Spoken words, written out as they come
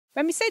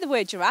When we say the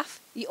word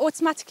giraffe, you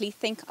automatically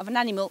think of an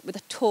animal with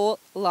a tall,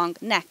 long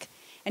neck.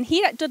 And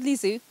here at Dudley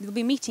Zoo, we'll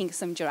be meeting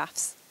some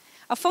giraffes.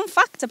 A fun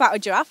fact about a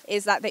giraffe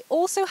is that they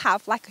also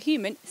have, like a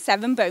human,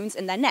 7 bones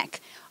in their neck,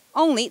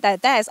 only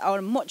that theirs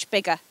are much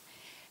bigger.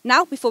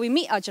 Now, before we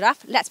meet our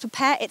giraffe, let's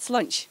prepare its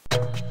lunch.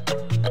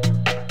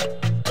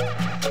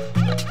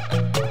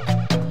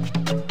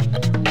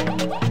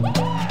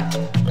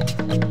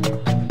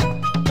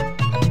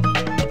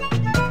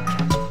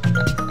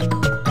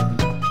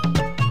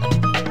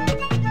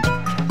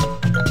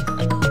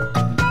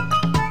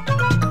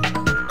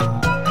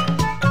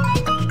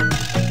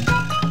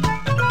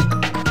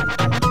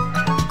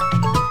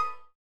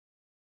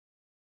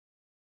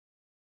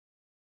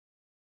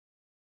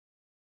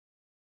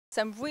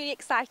 So I'm really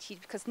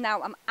excited because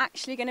now I'm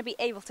actually going to be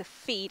able to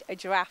feed a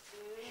giraffe.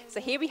 So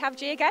here we have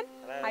Jay again.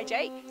 Hello. Hi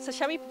Jay. So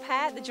shall we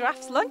prepare the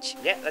giraffe's lunch?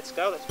 Yeah, let's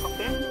go, let's pop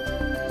in.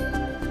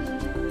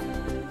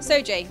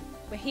 So Jay,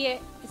 we're here.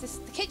 Is this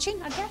the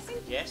kitchen, I'm guessing?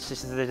 Yes,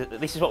 this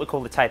is what we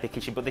call the taper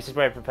kitchen, but this is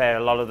where I prepare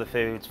a lot of the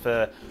foods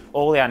for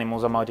all the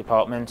animals on my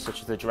department, such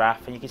as the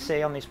giraffe. And you can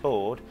see on this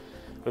board,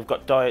 we've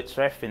got diets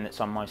for everything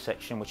that's on my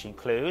section, which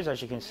includes,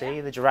 as you can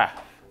see, the giraffe.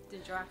 The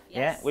giraffe,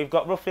 yes. Yeah, we've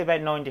got roughly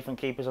about 9 different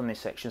keepers on this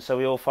section, so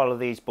we all follow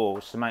these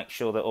boards to make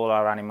sure that all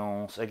our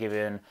animals are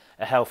given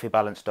a healthy,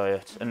 balanced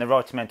diet, and the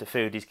right amount of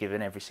food is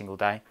given every single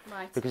day.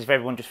 Right. Because if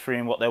everyone just threw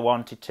in what they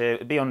wanted to,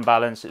 it'd be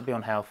unbalanced, it'd be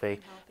unhealthy,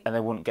 and they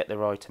wouldn't get the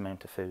right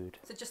amount of food.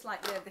 So just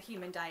like the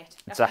human diet.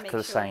 Exactly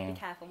the same. Be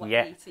careful what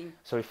Yeah. you're eating.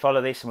 So we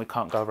follow this and we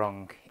can't go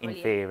wrong, in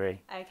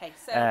theory. Okay,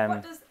 so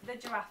what does the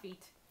giraffe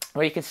eat?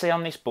 Well, you can see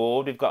on this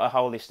board we've got a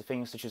whole list of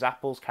things such as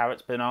apples,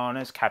 carrots,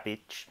 bananas,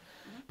 cabbage.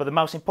 But the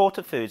most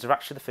important foods are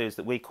actually the foods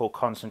that we call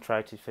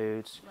concentrated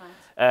foods.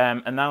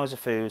 Right. And those are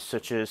foods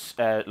such as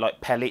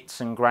like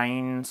pellets and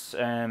grains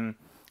and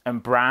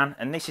bran.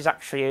 And this is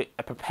actually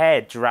a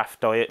prepared giraffe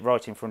diet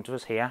right in front of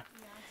us here.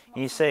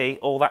 Yeah, you see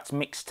all that's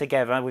mixed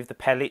together with the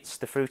pellets,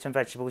 the fruit and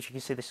vegetables. You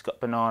can see this has got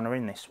banana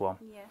in this one.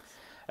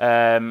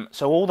 Yes.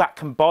 So all that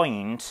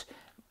combined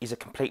is a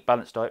complete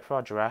balanced diet for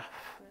our giraffe.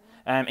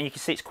 And you can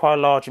see it's quite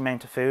a large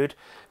amount of food.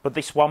 But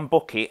this one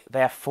bucket, they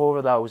have 4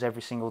 of those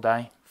every single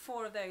day.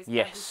 4 of those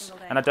every single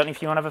day. And I don't know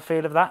if you want to have a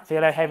feel of that.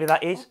 Feel how heavy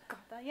that is? Oh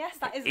God, yes,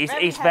 that is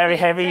it's very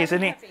heavy,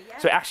 isn't it? Heavy, yeah.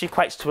 So it actually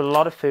equates to a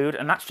lot of food,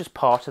 and that's just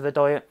part of the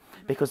diet,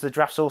 because the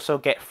giraffes also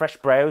get fresh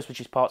browse,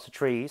 which is parts of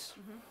trees,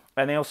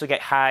 and they also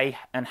get hay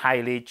and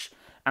haylage,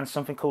 and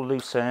something called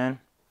lucerne.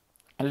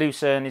 And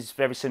lucerne is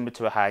very similar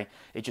to a hay.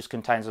 It just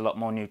contains a lot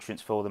more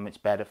nutrients for them. It's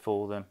better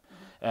for them,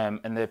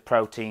 and the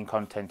protein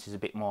content is a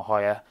bit more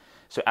higher.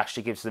 So it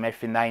actually gives them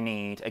everything they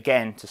need,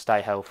 again, to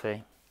stay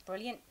healthy.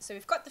 Brilliant. So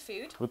we've got the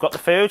food. We've got the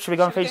food. Should we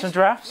go and feed some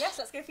giraffes? Yes,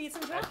 let's go feed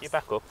some giraffes. You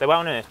back up. They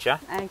won't hurt you.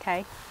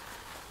 Okay.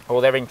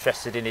 All they're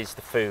interested in is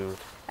the food.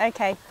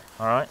 Okay.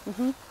 All right.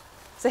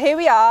 So here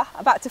we are,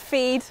 about to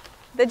feed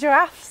the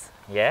giraffes.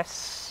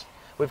 Yes.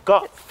 We've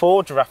got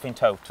 4 giraffes in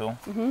total.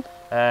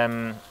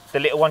 The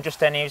little one just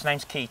down here, his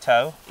name's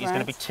Keto. He's going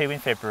to be 2 in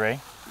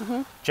February.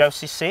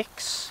 Josie's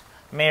 6.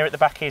 Mia at the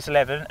back is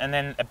 11. And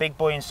then a big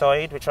boy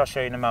inside, which I'll show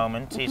you in a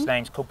moment. His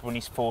name's Cooper and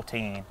he's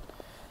 14.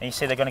 And you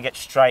see they're going to get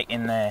straight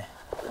in there.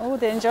 Oh,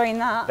 they're enjoying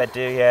that. They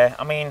do, yeah.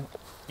 I mean,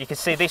 you can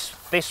see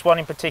this one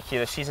in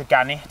particular, she's a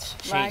gannet.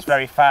 She eats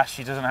very fast,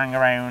 she doesn't hang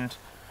around.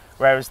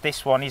 Whereas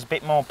this one, he's a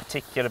bit more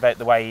particular about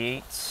the way he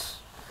eats.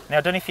 Now,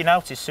 I don't know if you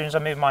noticed, as soon as I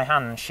moved my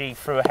hand, she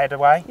threw her head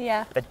away.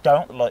 Yeah. They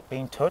don't like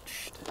being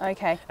touched.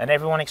 Okay. And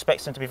everyone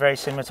expects them to be very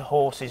similar to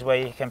horses,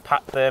 where you can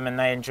pat them and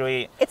they enjoy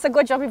it. It's a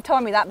good job you've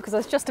told me that, because I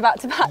was just about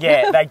to pat them.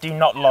 Yeah, they do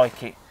not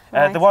like it.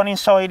 The one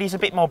inside, he's a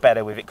bit more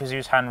better with it because he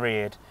was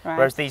hand-reared,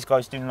 whereas these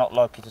guys do not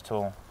like it at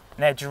all.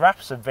 Now,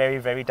 giraffes are very,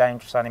 very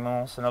dangerous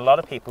animals, and a lot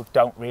of people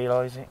don't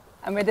realise it.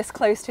 And we're this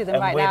close to them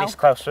right now. We're this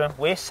close to them.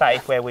 We're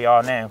safe where we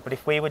are now, but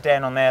if we were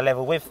down on their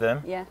level with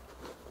them,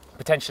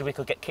 potentially we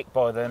could get kicked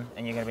by them,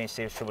 and you're going to be in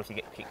serious trouble if you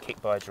get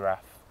kicked by a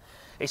giraffe.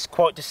 It's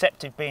quite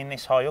deceptive being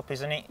this high up,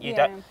 isn't it? You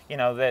don't, you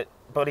know,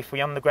 but if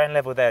we're on the ground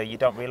level there, you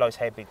don't realise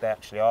how big they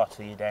actually are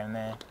till you're down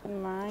there.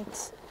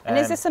 Right. And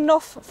is this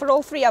enough for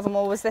all 3 of them,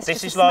 or was this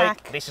just a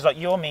snack? This is like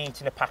your meat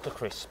in a pack of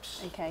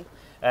crisps. Okay.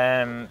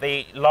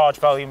 The large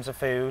volumes of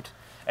food.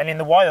 And in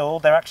the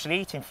wild, they're actually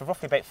eating for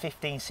roughly about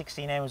 15,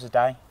 16 hours a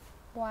day.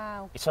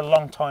 Wow. It's a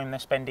long time they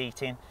spend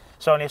eating.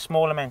 So only a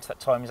small amount of that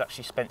time is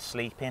actually spent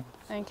sleeping.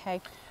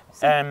 Okay.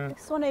 So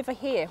this one over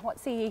here,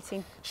 what's he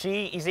eating?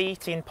 She is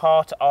eating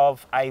part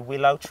of a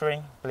willow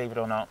tree, believe it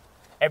or not.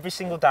 Every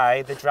single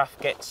day, the giraffe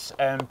gets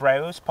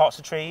browse, parts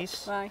of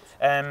trees,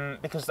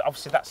 because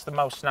obviously that's the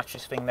most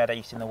naturalist thing they'd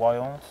eat in the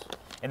wild.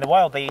 In the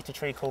wild, they eat a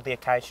tree called the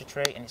acacia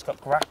tree, and it's got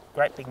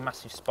great big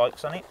massive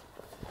spikes on it.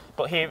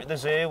 But here at the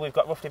zoo, we've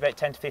got roughly about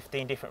 10 to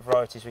 15 different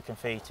varieties we can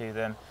feed to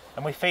them.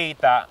 And we feed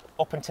that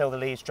up until the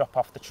leaves drop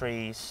off the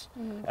trees,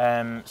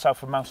 so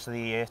for most of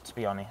the year, to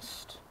be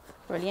honest.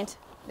 Brilliant.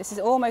 This is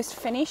almost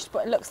finished,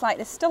 but it looks like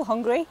they're still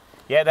hungry.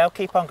 Yeah, they'll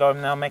keep on going,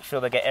 and they'll make sure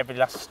they get every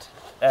last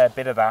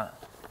bit of that.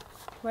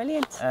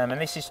 Brilliant. And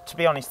this is, to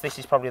be honest, this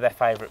is probably their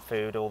favourite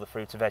food, all the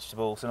fruit and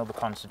vegetables and all the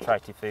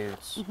concentrated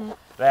foods.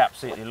 They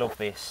absolutely love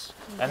this.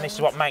 And this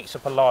is what makes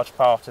up a large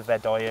part of their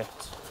diet.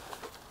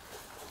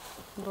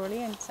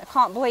 Brilliant. I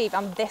can't believe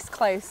I'm this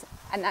close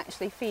and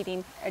actually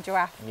feeding a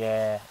giraffe.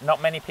 Yeah,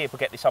 not many people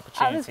get this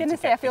opportunity. I was going to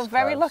say, I feel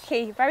very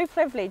lucky, very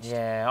privileged.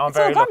 Yeah, I'm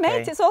very lucky. It's all gone,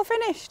 mate. It's all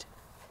finished.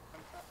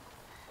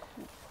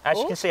 As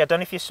you can see, I don't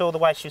know if you saw the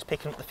way she was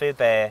picking up the food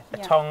there. The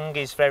tongue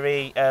is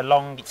very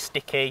long, it's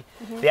sticky.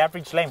 The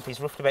average length is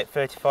roughly about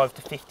 35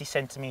 to 50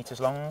 centimetres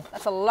long.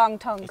 That's a long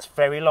tongue. It's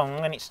very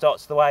long, and it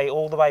starts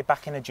all the way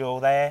back in the jaw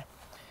there.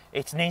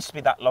 It needs to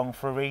be that long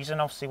for a reason.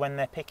 Obviously, when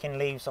they're picking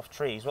leaves off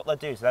trees, what they'll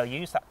do is they'll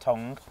use that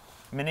tongue,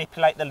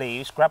 manipulate the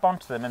leaves, grab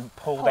onto them and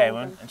pull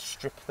down and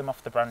strip them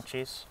off the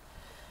branches.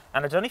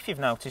 And I don't know if you've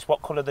noticed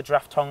what colour the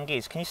giraffe tongue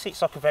is. Can you see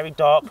it's like a very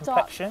dark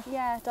complexion?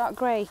 Yeah, dark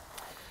grey.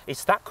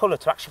 It's that colour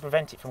to actually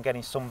prevent it from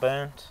getting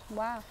sunburnt.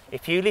 Wow.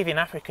 If you live in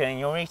Africa and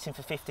you're eating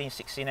for 15,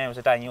 16 hours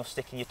a day and you're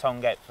sticking your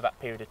tongue out for that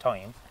period of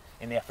time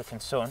in the African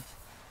sun,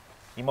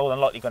 you're more than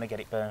likely going to get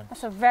it burned.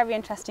 That's a very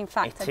interesting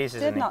fact. It is, I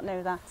did not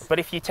know that. But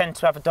if you tend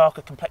to have a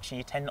darker complexion,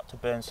 you tend not to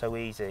burn so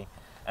easy.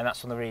 And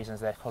that's one of the reasons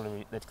their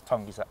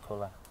tongue is that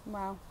colour.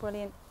 Wow,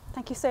 brilliant.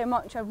 Thank you so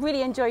much. I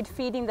really enjoyed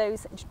feeding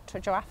those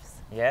giraffes.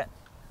 Yeah.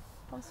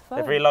 That was fun.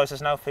 They've realised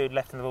there's no food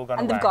left and they've all gone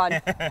away. And they've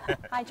gone.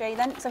 Hi, Jay,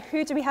 then. So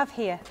who do we have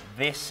here?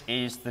 This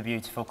is the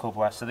beautiful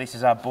cubwa. So this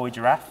is our boy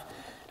giraffe.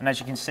 And as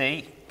you can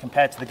see,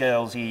 compared to the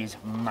girls, he's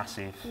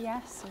massive.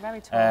 Yes, very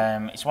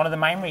tall. It's one of the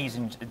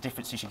main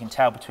differences you can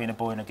tell between a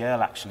boy and a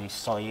girl, actually, is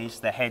size.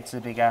 Their heads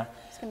are bigger.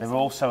 They're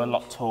also a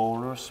lot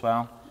taller as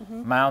well.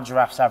 Male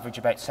giraffes average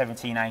about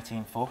 17,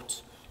 18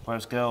 foot,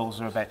 whereas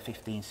girls are about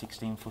 15,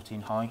 16 foot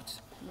in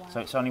height. Wow. So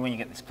it's only when you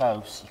get this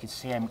close, you can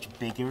see how much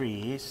bigger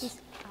he is.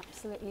 He's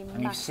absolutely massive.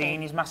 And you've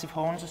seen his massive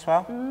horns as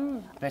well.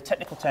 The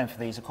technical term for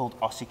these are called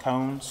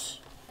ossicones.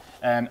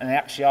 And they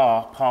actually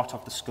are part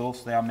of the skull,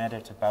 so they are made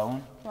out of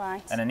bone.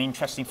 Right. And an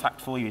interesting fact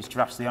for you is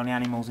giraffes are the only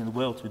animals in the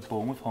world to be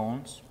born with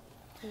horns.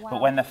 Wow.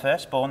 But when they're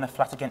first born, they're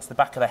flat against the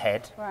back of the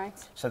head, right,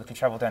 so they can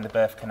travel down the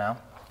birth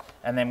canal.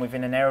 And then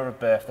within an hour of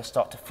birth, they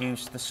start to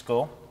fuse to the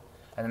skull,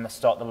 and then they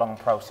start the long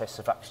process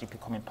of actually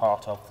becoming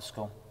part of the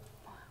skull.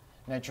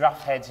 Now,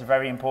 giraffe heads are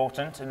very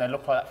important, and they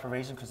look like that for a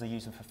reason, because they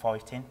use them for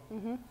fighting.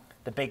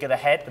 The bigger the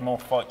head, the more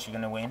fights you're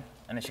going to win.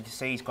 And as you can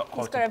see, he's got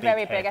quite a big head. He's got a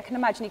very big. I can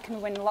imagine he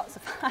can win lots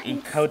of fights. He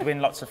could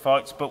win lots of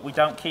fights, but we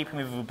don't keep him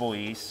with the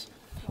boys,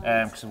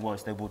 because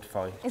otherwise they would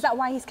fight. Is that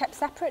why he's kept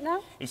separate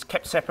now? He's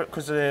kept separate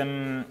because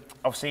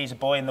obviously he's a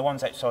boy and the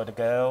ones outside are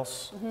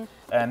girls.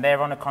 And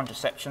they're on a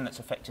contraception that's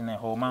affecting their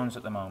hormones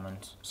at the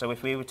moment. So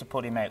if we were to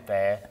put him out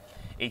there,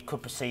 he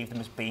could perceive them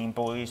as being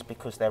boys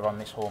because they're on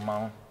this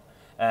hormone.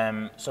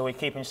 So we're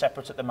keeping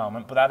separate at the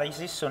moment, but that is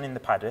his son in the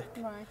paddock.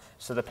 Right.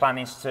 So the plan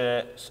is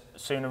to,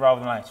 sooner rather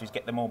than later, is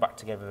get them all back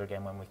together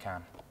again when we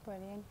can.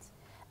 Brilliant.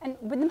 And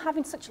with them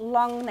having such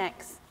long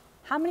necks,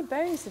 how many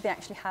bones do they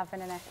actually have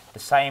in a neck? The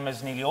same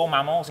as nearly all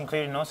mammals,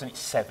 including us, and it's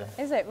 7.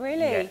 Is it, really?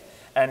 Yeah.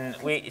 And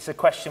it's a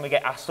question we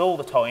get asked all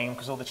the time,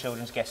 because all the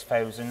children's guess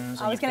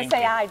thousands. I was going to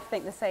say, I'd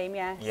think the same,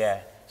 yes.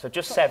 Yeah. So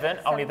just 7,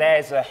 only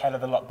theirs are a hell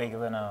of a lot bigger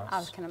than ours.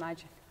 I can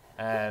imagine.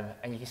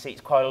 And you can see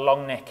it's quite a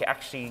long neck. It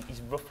actually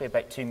is roughly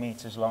about 2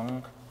 metres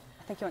long.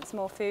 I think he wants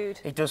more food.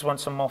 He does want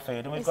some more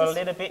food. And we've got a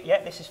little bit,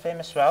 this is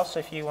famous as well, so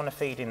if you want to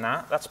feed him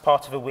that, that's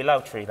part of a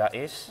willow tree, that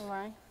is.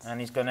 Right. And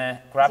he's going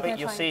to grab it.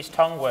 You'll see his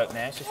tongue work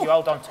now, so if you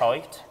hold on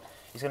tight,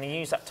 he's going to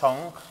use that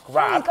tongue,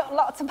 grab. Oh, he's got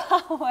lots of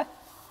power.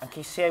 And can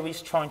you see how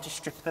he's trying to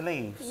strip the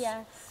leaves?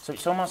 Yes. So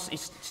it's almost,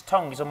 his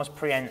tongue is almost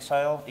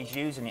prehensile. He's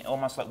using it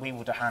almost like we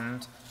would a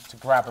hand to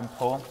grab and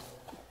pull.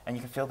 And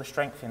you can feel the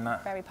strength in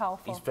that. Very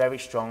powerful. He's very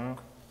strong.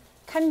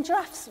 Can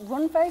giraffes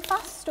run very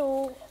fast,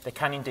 or...? They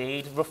can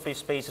indeed, roughly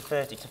speeds of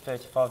 30 to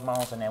 35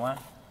 miles an hour.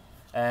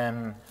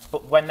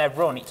 But when they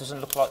run, it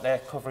doesn't look like they're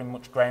covering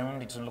much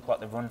ground. It doesn't look like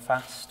they run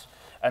fast.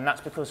 And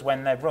that's because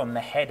when they run,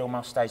 their head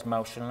almost stays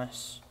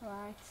motionless.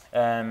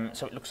 Right.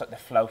 So it looks like they're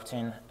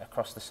floating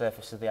across the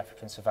surface of the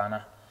African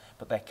savannah,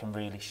 but they can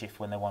really shift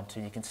when they want to.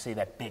 You can see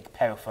they're big,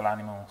 powerful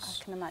animals.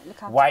 I can imagine. Look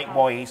how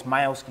weight-wise,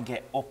 males can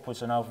get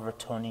upwards and over a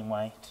ton in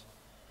weight.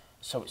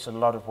 So it's a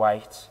lot of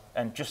weight.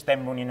 And just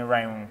them running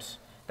around,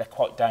 they're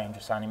quite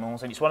dangerous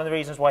animals. And it's one of the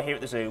reasons why here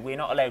at the zoo, we're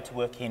not allowed to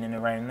work in and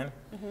around them.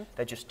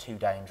 They're just too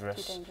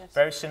dangerous.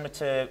 Very similar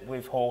to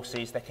with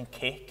horses, they can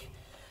kick.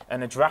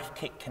 And a giraffe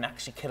kick can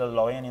actually kill a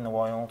lion in the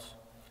wild.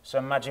 So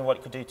imagine what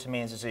it could do to me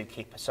as a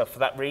zookeeper. So for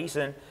that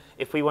reason,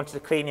 if we wanted to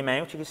clean him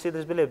out, you can see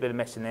there's a little bit of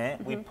mess in there.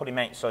 We'd put him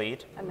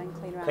outside, and then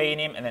clean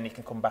him, and then he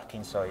can come back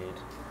inside.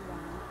 Wow,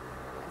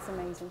 that's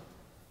amazing.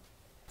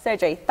 So,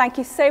 Dre, thank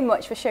you so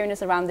much for showing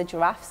us around the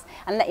giraffes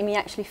and letting me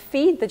actually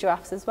feed the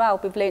giraffes as well.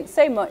 We've learned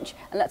so much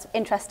and lots of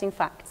interesting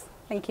facts.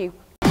 Thank you.